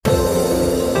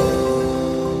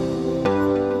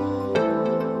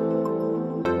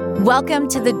Welcome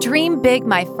to the Dream Big,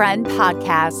 My Friend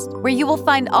podcast, where you will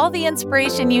find all the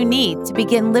inspiration you need to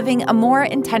begin living a more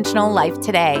intentional life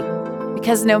today.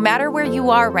 Because no matter where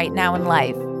you are right now in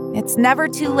life, it's never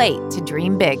too late to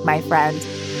dream big, my friend.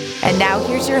 And now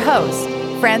here's your host,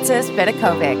 Frances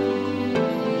Vidakovic.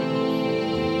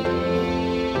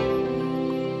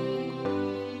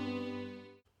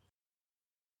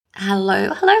 Hello,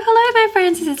 my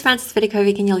friends. This is Frances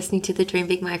Vidakovic and you're listening to the Dream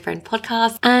Big, My Friend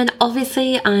podcast. And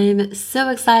obviously, I'm so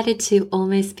excited to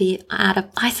almost be out of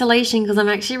isolation because I'm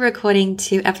actually recording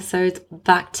 2 episodes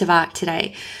back to back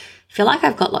today. I feel like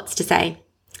I've got lots to say.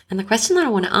 And the question that I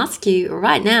want to ask you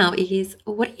right now is,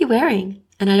 what are you wearing?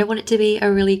 And I don't want it to be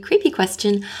a really creepy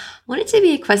question. I want it to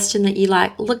be a question that you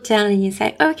look down and you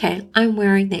say, okay, I'm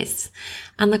wearing this.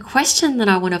 And the question that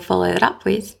I want to follow it up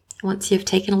with, once you've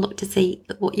taken a look to see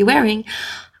what you're wearing,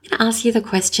 I'm going to ask you the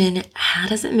question, how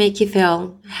does it make you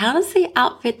feel? How does the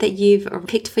outfit that you've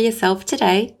picked for yourself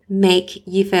today make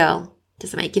you feel?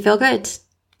 Does it make you feel good?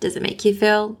 Does it make you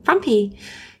feel frumpy?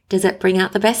 Does it bring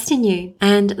out the best in you?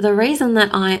 And the reason that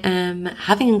I am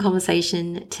having a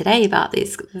conversation today about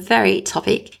this very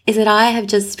topic is that I have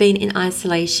just been in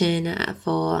isolation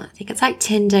for, I think it's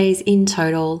 10 days in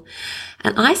total.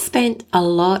 And I spent a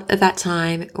lot of that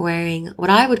time wearing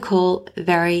what I would call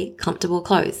very comfortable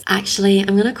clothes. Actually,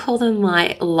 I'm going to call them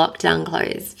my lockdown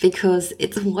clothes because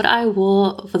it's what I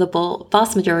wore for the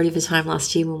vast majority of the time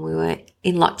last year when we were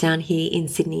in lockdown here in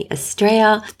Sydney,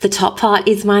 Australia. The top part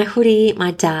is my hoodie.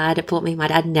 My dad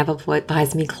never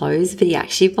buys me clothes, but he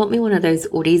actually bought me one of those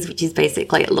hoodies, which is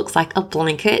basically, it looks like a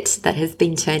blanket that has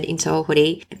been turned into a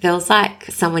hoodie. It feels like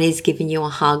someone is giving you a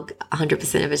hug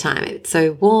 100% of the time. It's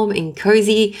so warm and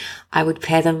cozy. I would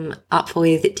pair them up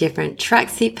with different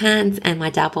tracksuit pants, and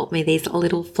my dad bought me these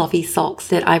little fluffy socks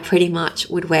that I pretty much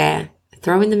would wear,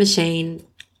 throw in the machine,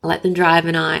 let them dry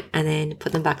overnight, and then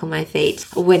put them back on my feet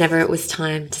whenever it was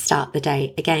time to start the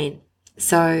day again.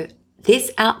 So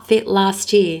this outfit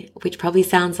last year, which probably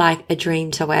sounds like a dream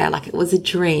to wear, like it was a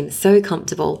dream, so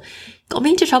comfortable, got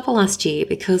me into trouble last year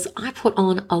because I put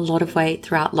on a lot of weight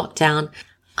throughout lockdown.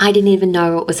 I didn't even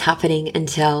know what was happening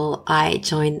until I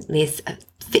joined this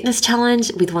fitness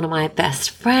challenge with one of my best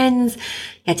friends. You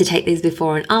had to take these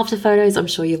before and after photos. I'm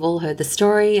sure you've all heard the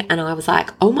story. And I was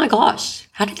like, oh my gosh,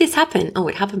 how did this happen? Oh,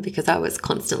 it happened because I was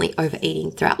constantly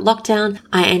overeating throughout lockdown.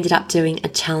 I ended up doing a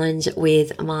challenge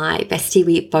with my bestie.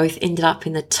 We both ended up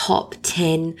in the top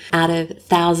 10 out of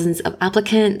thousands of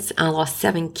applicants. I lost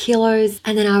 7 kilos.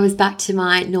 And then I was back to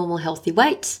my normal healthy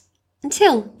weight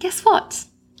until, guess what?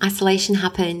 Isolation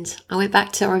happened. I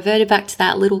reverted back to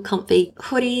that little comfy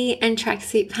hoodie and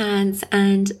tracksuit pants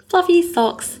and fluffy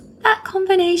socks. That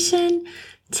combination,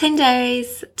 10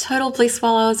 days, total bliss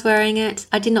while I was wearing it.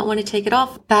 I did not want to take it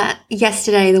off, but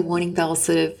yesterday the warning bell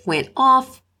sort of went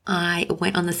off. I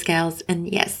went on the scales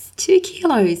and yes, 2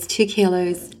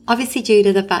 kilos, obviously due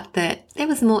to the fact that there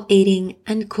was more eating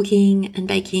and cooking and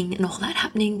baking and all that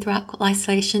happening throughout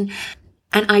isolation.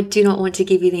 And I do not want to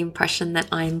give you the impression that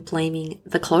I'm blaming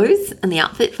the clothes and the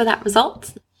outfit for that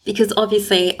result, because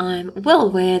obviously I'm well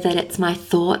aware that it's my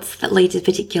thoughts that lead to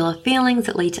particular feelings,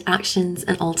 that lead to actions,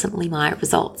 and ultimately my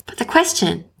results. But the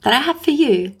question that I have for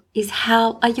you is,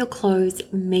 how are your clothes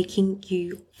making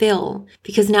you feel?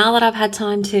 Because now that I've had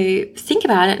time to think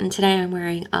about it, and today I'm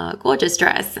wearing a gorgeous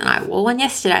dress, and I wore one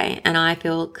yesterday, and I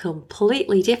feel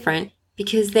completely different.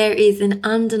 Because there is an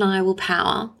undeniable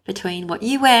power between what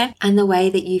you wear and the way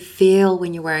that you feel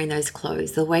when you're wearing those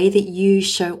clothes, the way that you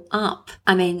show up.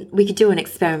 I mean, we could do an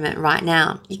experiment right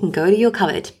now. You can go to your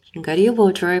cupboard, you can go to your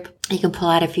wardrobe, you can pull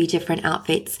out a few different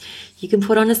outfits. You can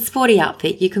put on a sporty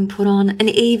outfit, you can put on an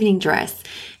evening dress,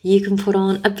 you can put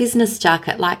on a business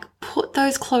jacket, put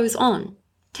those clothes on,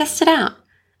 test it out.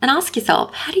 And ask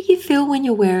yourself, how do you feel when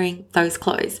you're wearing those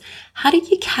clothes? How do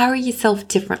you carry yourself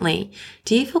differently?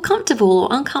 Do you feel comfortable or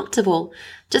uncomfortable?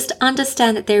 Just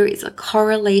understand that there is a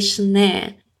correlation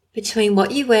there between what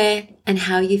you wear and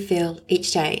how you feel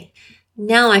each day.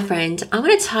 Now, my friend, I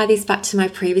want to tie this back to my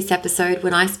previous episode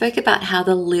when I spoke about how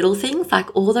the little things,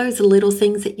 all those little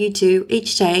things that you do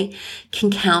each day,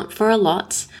 can count for a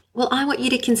lot. Well, I want you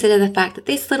to consider the fact that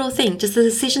this little thing, just the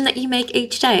decision that you make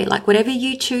each day, whatever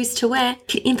you choose to wear,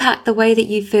 can impact the way that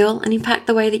you feel and impact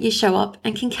the way that you show up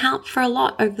and can count for a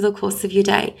lot over the course of your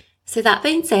day. So that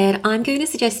being said, I'm going to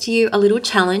suggest to you a little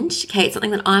challenge. Okay, it's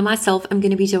something that I myself am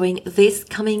going to be doing this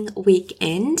coming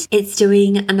weekend. It's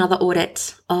doing another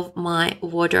audit of my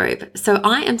wardrobe. So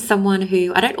I am someone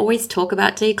who, I don't always talk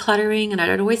about decluttering, and I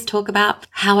don't always talk about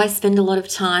how I spend a lot of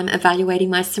time evaluating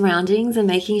my surroundings and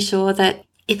making sure that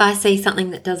If I see something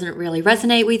that doesn't really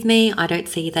resonate with me, I don't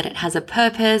see that it has a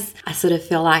purpose, I sort of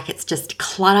feel like it's just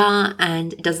clutter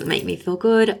and it doesn't make me feel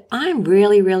good, I'm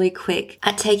really, really quick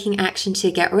at taking action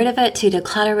to get rid of it, to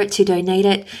declutter it, to donate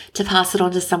it, to pass it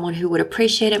on to someone who would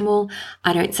appreciate it more.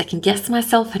 I don't second guess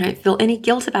myself. I don't feel any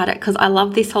guilt about it because I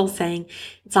love this whole saying.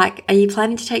 It's like, are you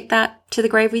planning to take that to the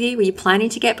grave with you? Were you planning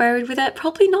to get buried with it?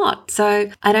 Probably not.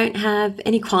 So I don't have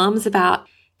any qualms about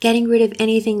getting rid of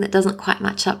anything that doesn't quite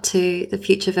match up to the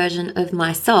future version of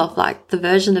myself, like the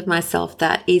version of myself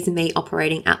that is me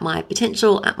operating at my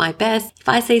potential, at my best. If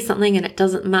I see something and it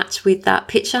doesn't match with that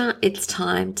picture, it's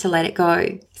time to let it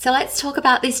go. So let's talk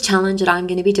about this challenge that I'm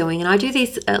going to be doing. And I do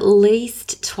this at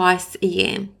least twice a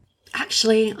year.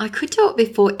 Actually, I could do it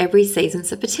before every season,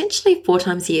 so potentially 4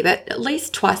 times a year, but at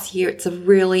least twice a year, it's a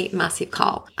really massive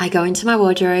call. I go into my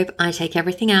wardrobe, I take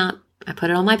everything out, I put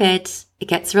it on my bed. It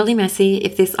gets really messy.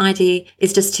 If this idea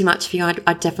is just too much for you,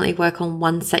 I'd definitely work on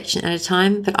one section at a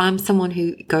time, but I'm someone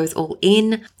who goes all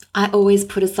in. I always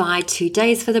put aside 2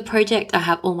 days for the project. I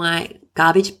have all my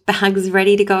garbage bags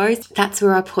ready to go. That's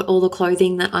where I put all the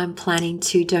clothing that I'm planning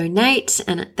to donate,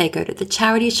 and they go to the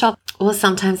charity shop, or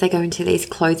sometimes they go into these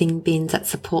clothing bins that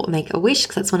support Make-A-Wish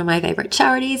because that's one of my favorite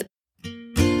charities.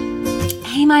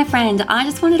 Hey, my friend, I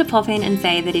just wanted to pop in and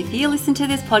say that if you listen to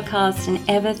this podcast and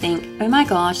ever think, oh my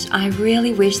gosh, I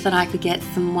really wish that I could get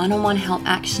some one-on-one help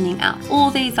actioning out all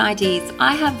these ideas,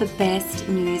 I have the best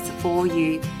news for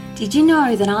you. Did you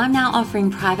know that I'm now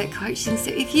offering private coaching?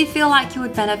 So if you feel like you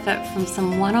would benefit from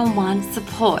some one-on-one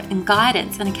support and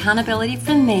guidance and accountability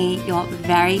from me, your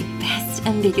very best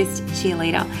and biggest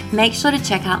cheerleader, make sure to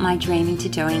check out my Dreaming to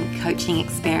Doing coaching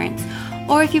experience.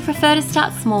 Or if you prefer to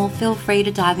start small, feel free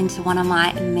to dive into one of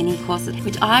my mini courses,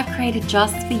 which I've created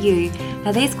just for you.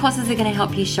 Now, these courses are going to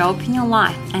help you show up in your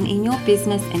life and in your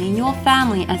business and in your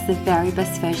family as the very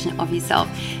best version of yourself.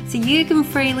 So you can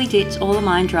freely ditch all the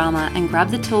mind drama and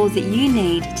grab the tools that you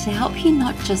need to help you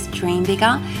not just dream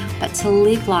bigger, but to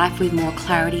live life with more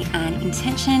clarity and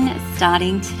intention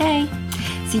starting today.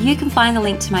 So you can find the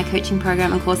link to my coaching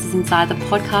program and courses inside the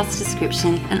podcast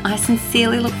description, and I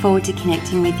sincerely look forward to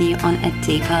connecting with you on a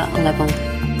deeper level.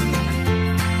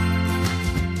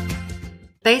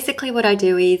 Basically what I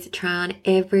do is try on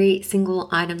every single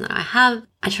item that I have.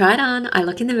 I try it on, I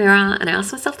look in the mirror and I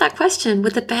ask myself that question,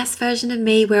 would the best version of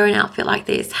me wear an outfit like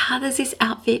this? How does this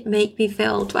outfit make me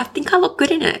feel? Do I think I look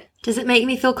good in it? Does it make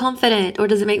me feel confident or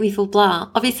does it make me feel blah?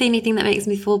 Obviously anything that makes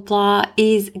me feel blah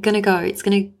is going to go. It's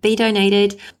going to be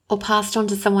donated or passed on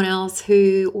to someone else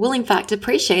who will in fact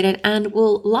appreciate it and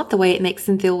will love the way it makes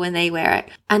them feel when they wear it.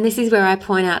 And this is where I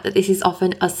point out that this is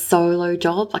often a solo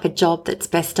job, like a job that's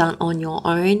best done on your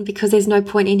own, because there's no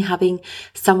point in having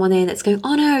someone there that's going,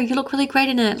 oh no, you look really great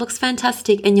in it. It looks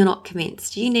fantastic. And you're not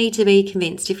convinced. You need to be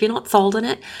convinced. If you're not sold on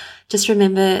it, just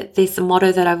remember this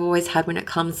motto that I've always had when it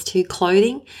comes to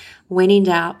clothing. When in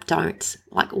doubt, don't.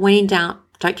 Like when in doubt,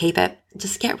 don't keep it.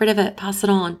 Just get rid of it, pass it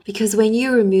on. Because when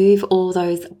you remove all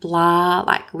those blah,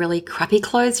 like really crappy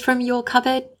clothes from your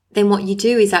cupboard, then what you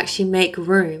do is actually make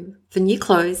room for new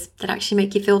clothes that actually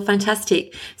make you feel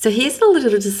fantastic. So here's a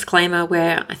little disclaimer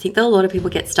where I think that a lot of people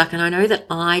get stuck, and I know that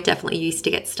I definitely used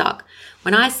to get stuck.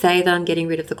 When I say that I'm getting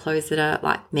rid of the clothes that are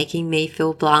like making me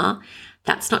feel blah,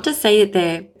 that's not to say that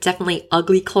they're definitely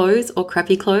ugly clothes or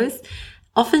crappy clothes.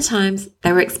 Oftentimes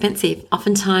they were expensive.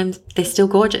 Oftentimes they're still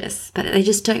gorgeous, but they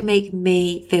just don't make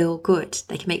me feel good.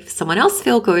 They can make someone else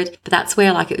feel good, but that's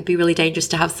where like it would be really dangerous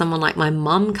to have someone like my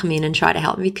mum come in and try to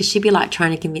help me, because she'd be like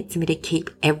trying to convince me to keep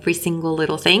every single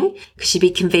little thing because she'd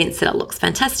be convinced that it looks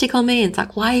fantastic on me. And it's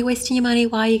like, why are you wasting your money?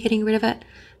 Why are you getting rid of it?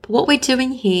 But what we're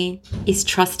doing here is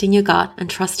trusting your gut and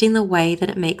trusting the way that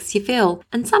it makes you feel.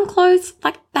 And some clothes,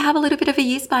 like they have a little bit of a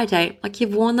use by date. Like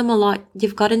you've worn them a lot,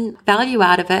 you've gotten value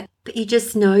out of it, but you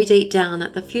just know deep down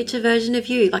that the future version of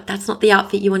you, like that's not the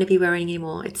outfit you want to be wearing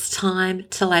anymore. It's time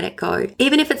to let it go.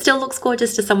 Even if it still looks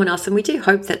gorgeous to someone else, and we do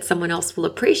hope that someone else will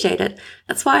appreciate it.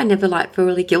 That's why I never feel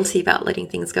really guilty about letting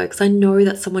things go, because I know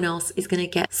that someone else is going to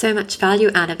get so much value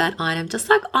out of that item, just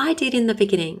like I did in the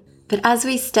beginning. But as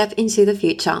we step into the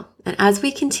future and as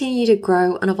we continue to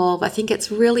grow and evolve, I think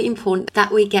it's really important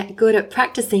that we get good at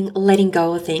practicing letting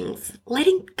go of things,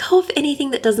 letting go of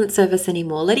anything that doesn't serve us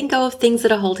anymore, letting go of things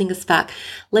that are holding us back,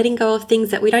 letting go of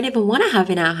things that we don't even want to have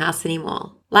in our house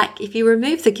anymore. Like if you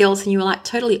remove the guilt and you were like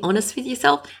totally honest with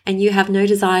yourself and you have no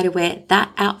desire to wear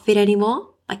that outfit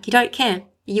anymore, like you don't care.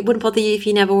 It wouldn't bother you if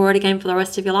you never wore it again for the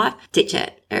rest of your life. Ditch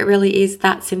it. It really is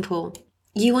that simple.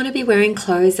 You want to be wearing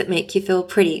clothes that make you feel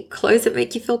pretty, clothes that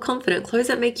make you feel confident, clothes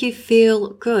that make you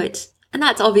feel good. And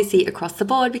that's obviously across the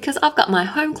board because I've got my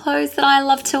home clothes that I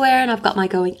love to wear, and I've got my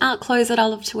going out clothes that I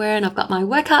love to wear, and I've got my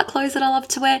workout clothes that I love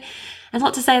to wear. And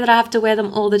not to say that I have to wear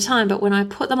them all the time, but when I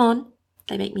put them on,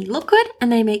 they make me look good and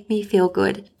they make me feel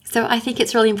good. So I think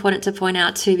it's really important to point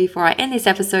out too, before I end this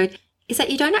episode, is that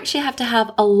you don't actually have to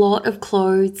have a lot of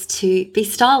clothes to be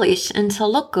stylish and to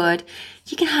look good.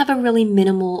 You can have a really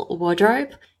minimal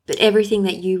wardrobe, but everything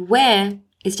that you wear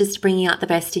is just bringing out the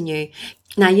best in you.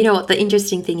 Now, you know what the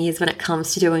interesting thing is when it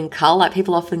comes to doing cull, like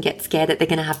people often get scared that they're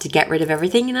going to have to get rid of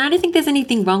everything. And I don't think there's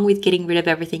anything wrong with getting rid of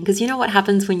everything, because you know what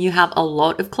happens when you have a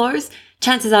lot of clothes?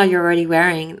 Chances are you're already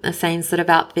wearing the same sort of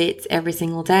outfits every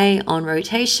single day on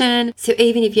rotation. So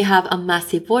even if you have a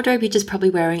massive wardrobe, you're just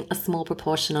probably wearing a small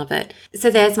proportion of it. So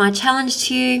there's my challenge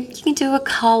to you. You can do a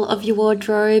cull of your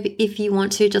wardrobe if you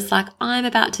want to, just like I'm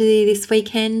about to do this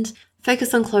weekend.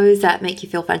 Focus on clothes that make you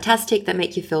feel fantastic, that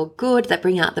make you feel good, that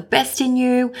bring out the best in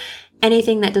you.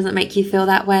 Anything that doesn't make you feel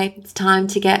that way, it's time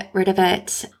to get rid of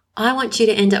it. I want you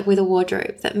to end up with a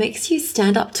wardrobe that makes you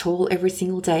stand up tall every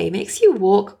single day, makes you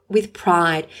walk with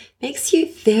pride, makes you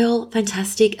feel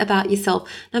fantastic about yourself,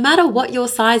 no matter what your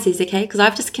size is, okay? Because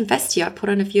I've just confessed to you, I put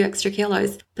on a few extra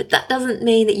kilos. But that doesn't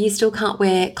mean that you still can't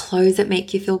wear clothes that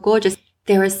make you feel gorgeous.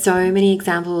 There are so many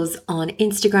examples on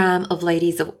Instagram of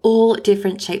ladies of all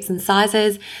different shapes and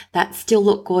sizes that still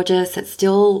look gorgeous, that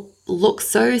still look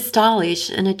so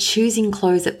stylish and are choosing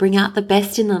clothes that bring out the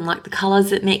best in them, like the colors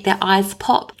that make their eyes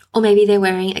pop. Or maybe they're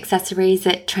wearing accessories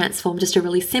that transform just a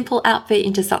really simple outfit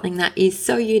into something that is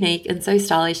so unique and so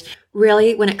stylish.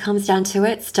 Really, when it comes down to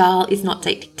it, style is not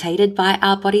dictated by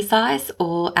our body size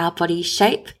or our body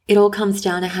shape. It all comes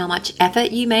down to how much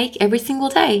effort you make every single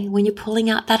day when you're pulling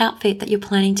out that outfit that you're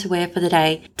planning to wear for the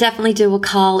day. Definitely do a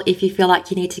cull if you feel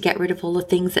like you need to get rid of all the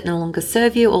things that no longer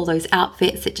serve you, all those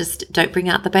outfits that just don't bring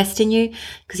out the best in you,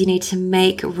 because you need to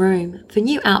make room for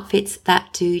new outfits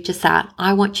that do just that.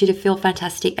 I want you to feel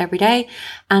fantastic every day,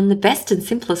 and the best and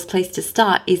simplest place to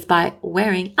start is by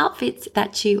wearing outfits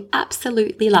that you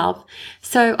absolutely love.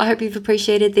 So I hope you've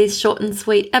appreciated this short and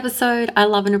sweet episode. I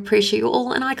love and appreciate you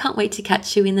all, and I can't wait to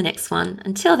catch you in the next one.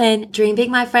 Until then, dream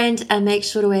big, my friend, and make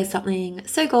sure to wear something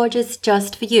so gorgeous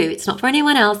just for you. It's not for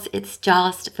anyone else, it's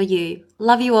just for you.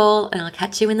 Love you all, and I'll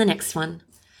catch you in the next one.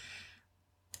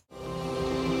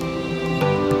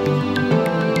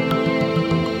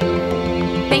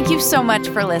 Thank you so much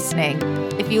for listening.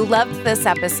 If you loved this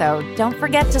episode, don't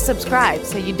forget to subscribe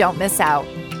so you don't miss out.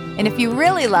 And if you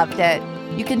really loved it,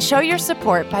 you can show your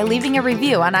support by leaving a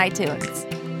review on iTunes.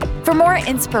 For more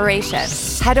inspiration,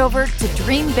 head over to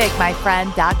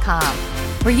dreambigmyfriend.com,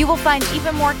 where you will find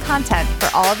even more content for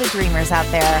all the dreamers out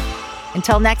there.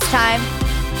 Until next time,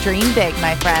 dream big,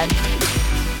 my friend.